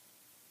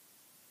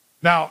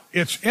 Now,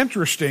 it's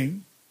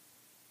interesting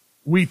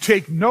we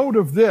take note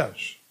of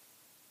this,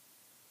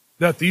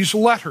 that these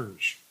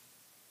letters,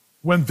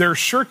 when they're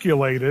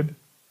circulated,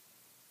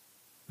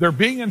 they're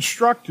being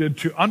instructed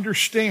to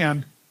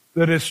understand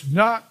that it's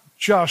not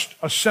just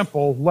a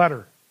simple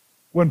letter.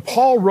 When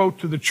Paul wrote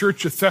to the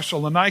church of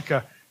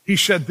Thessalonica, he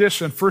said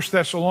this in 1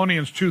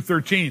 Thessalonians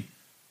 2:13,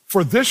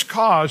 "For this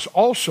cause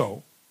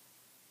also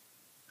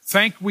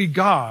thank we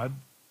God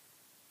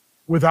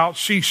without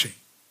ceasing.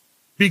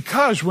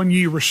 Because when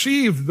ye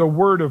received the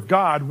word of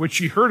God, which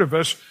ye heard of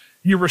us,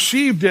 ye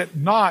received it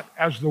not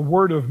as the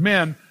word of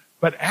men,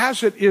 but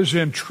as it is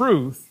in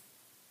truth,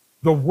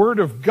 the word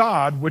of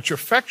God, which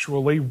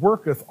effectually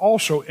worketh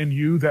also in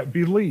you that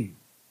believe."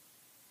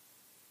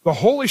 The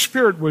Holy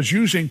Spirit was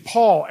using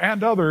Paul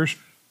and others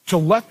to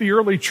let the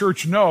early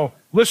church know,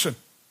 listen,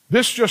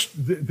 this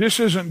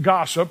isn't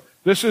gossip.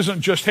 This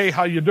isn't just, hey,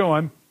 how you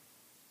doing?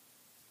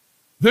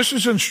 This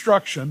is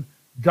instruction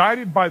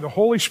guided by the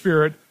Holy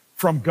Spirit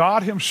from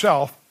God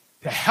himself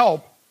to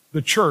help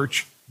the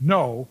church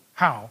know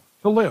how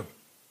to live.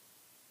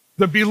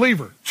 The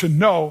believer to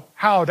know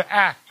how to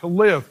act, to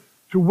live,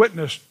 to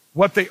witness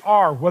what they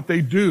are, what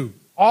they do,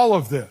 all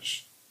of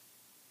this.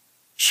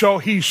 So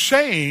he's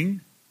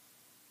saying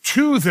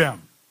to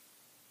them,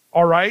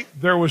 all right,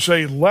 there was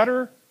a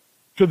letter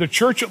to the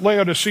church at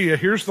Laodicea.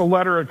 Here's the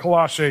letter at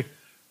Colossae.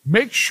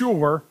 Make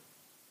sure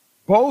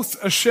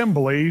both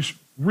assemblies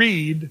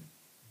read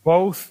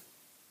both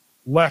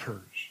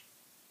letters.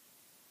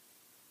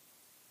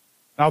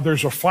 Now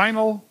there's a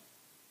final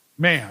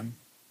man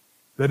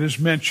that is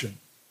mentioned.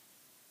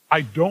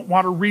 I don't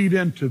want to read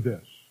into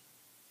this.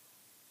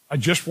 I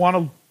just want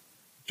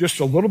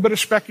a little bit of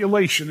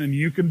speculation, and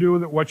you can do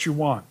with it what you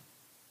want.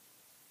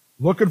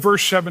 Look at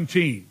verse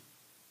 17.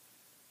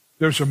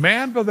 There's a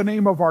man by the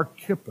name of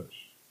Archippus.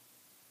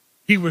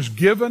 He was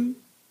given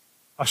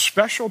a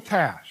special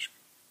task.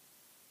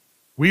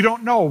 We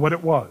don't know what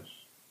it was,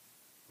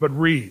 but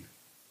read.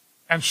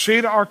 And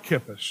say to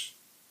Archippus,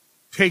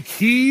 take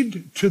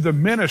heed to the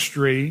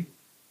ministry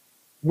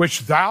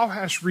which thou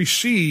hast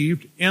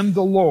received in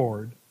the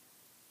Lord,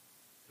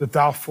 that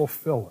thou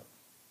fulfill it.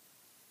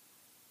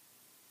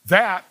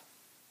 That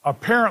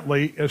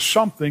apparently is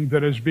something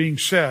that is being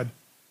said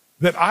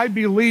that I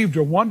believe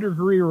to one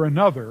degree or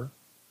another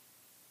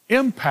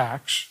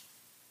impacts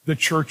the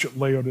church at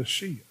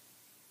Laodicea.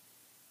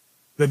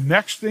 The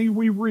next thing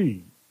we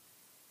read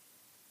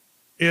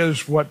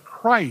is what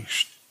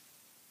Christ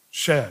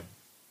said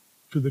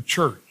to the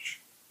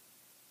church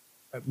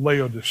at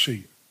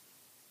Laodicea.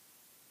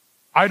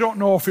 I don't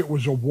know if it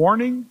was a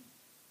warning,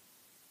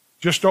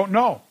 just don't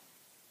know.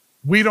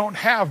 We don't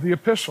have the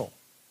epistle.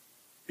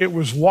 It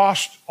was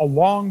lost a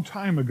long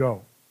time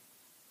ago.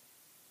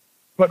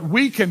 But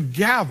we can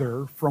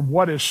gather from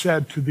what is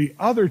said to the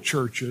other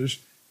churches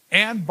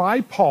and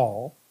by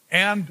Paul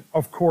and,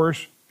 of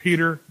course,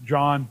 Peter,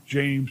 John,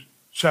 James,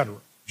 etc.,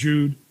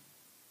 Jude,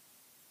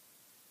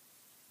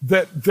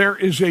 that there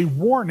is a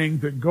warning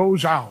that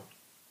goes out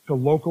to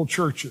local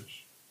churches.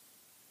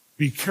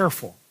 Be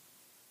careful.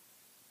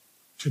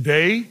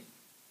 Today,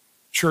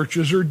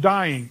 churches are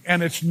dying,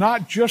 and it's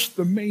not just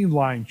the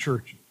mainline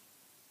churches.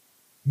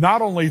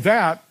 Not only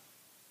that,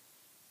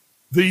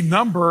 the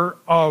number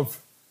of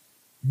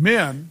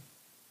men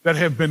that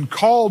have been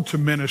called to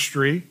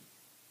ministry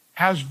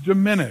has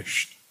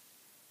diminished.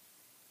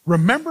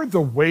 Remember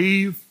the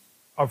wave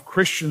of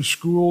Christian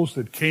schools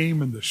that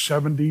came in the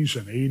 70s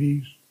and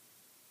 80s?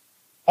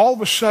 All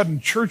of a sudden,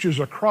 churches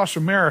across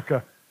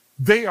America,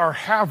 they are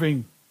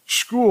having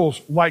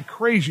schools like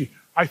crazy.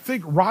 I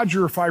think,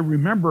 Roger, if I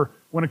remember,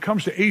 when it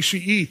comes to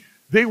ACE,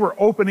 they were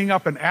opening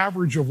up an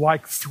average of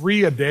like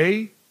 3 a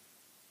day.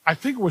 I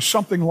think it was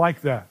something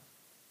like that.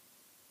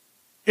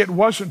 It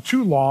wasn't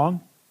too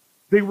long.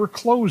 They were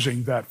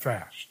closing that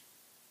fast.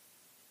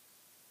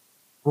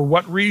 For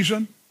what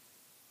reason?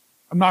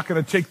 I'm not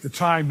going to take the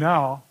time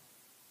now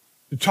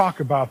to talk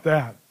about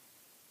that.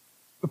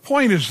 The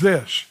point is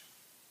this.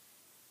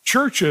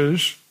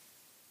 Churches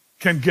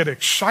can get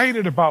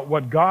excited about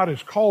what God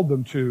has called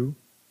them to,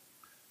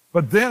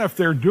 but then if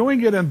they're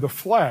doing it in the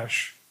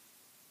flesh,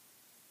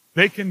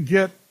 they can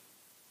get,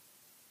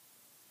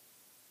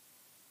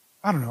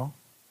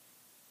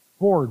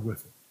 bored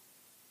with it.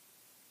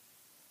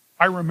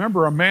 I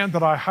remember a man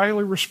that I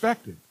highly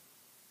respected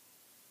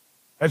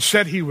had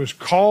said he was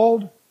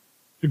called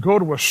to go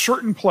to a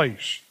certain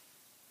place.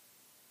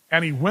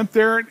 And he went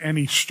there and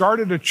he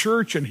started a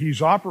church and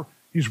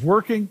he's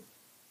working.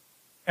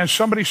 And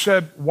somebody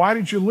said, why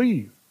did you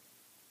leave?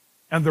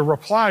 And the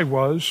reply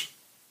was,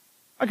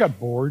 I got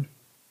bored.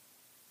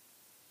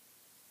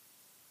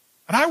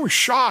 And I was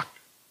shocked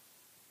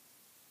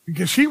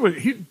because he was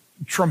a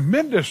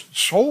tremendous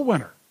soul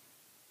winner.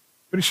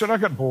 But he said, I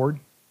got bored.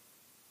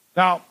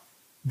 Now,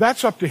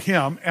 that's up to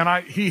him,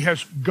 and he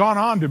has gone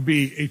on to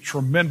be a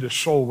tremendous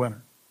soul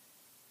winner.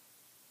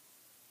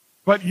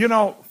 But,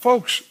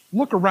 folks,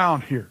 look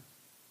around here.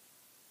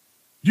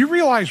 Do you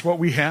realize what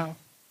we have?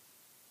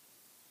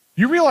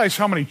 Do you realize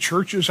how many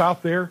churches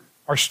out there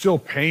are still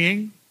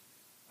paying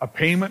a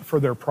payment for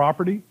their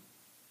property?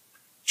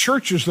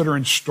 Churches that are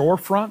in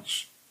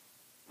storefronts,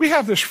 We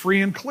have this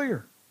free and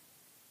clear.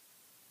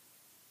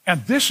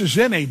 And this is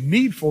in a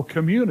needful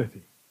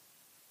community.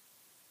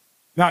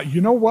 Now,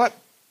 you know what?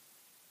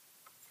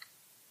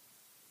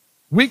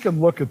 We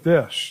can look at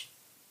this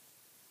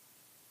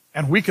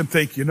and we can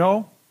think,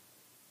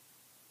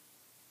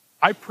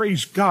 I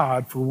praise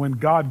God for when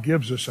God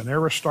gives us an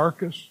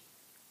Aristarchus,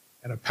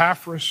 an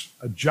Epaphras,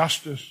 a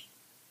Justus,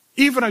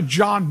 even a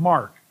John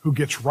Mark who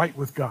gets right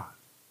with God.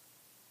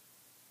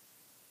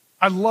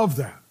 I love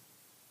that.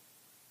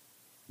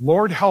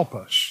 Lord, help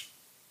us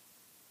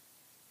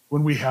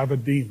when we have a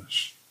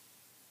Demas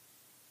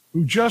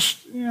who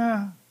just,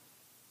 and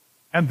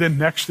then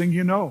next thing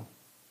you know,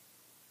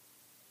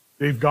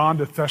 they've gone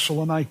to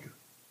Thessalonica.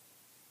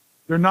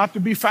 They're not to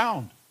be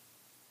found.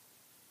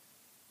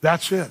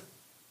 That's it.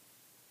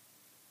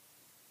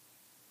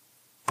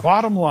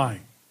 Bottom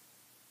line,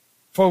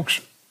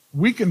 folks,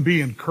 we can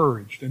be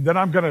encouraged, and then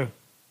I'm going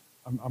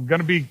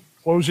to be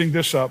closing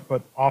this up,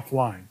 but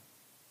offline.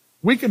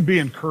 We can be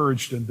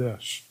encouraged in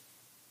this.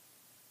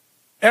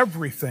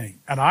 Everything,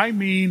 and I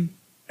mean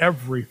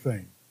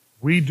everything,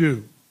 we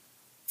do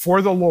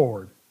for the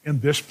Lord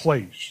in this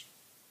place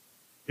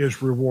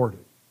is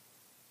rewarded.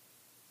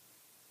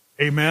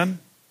 Amen?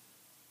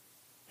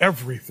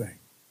 Everything.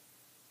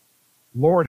 Lord,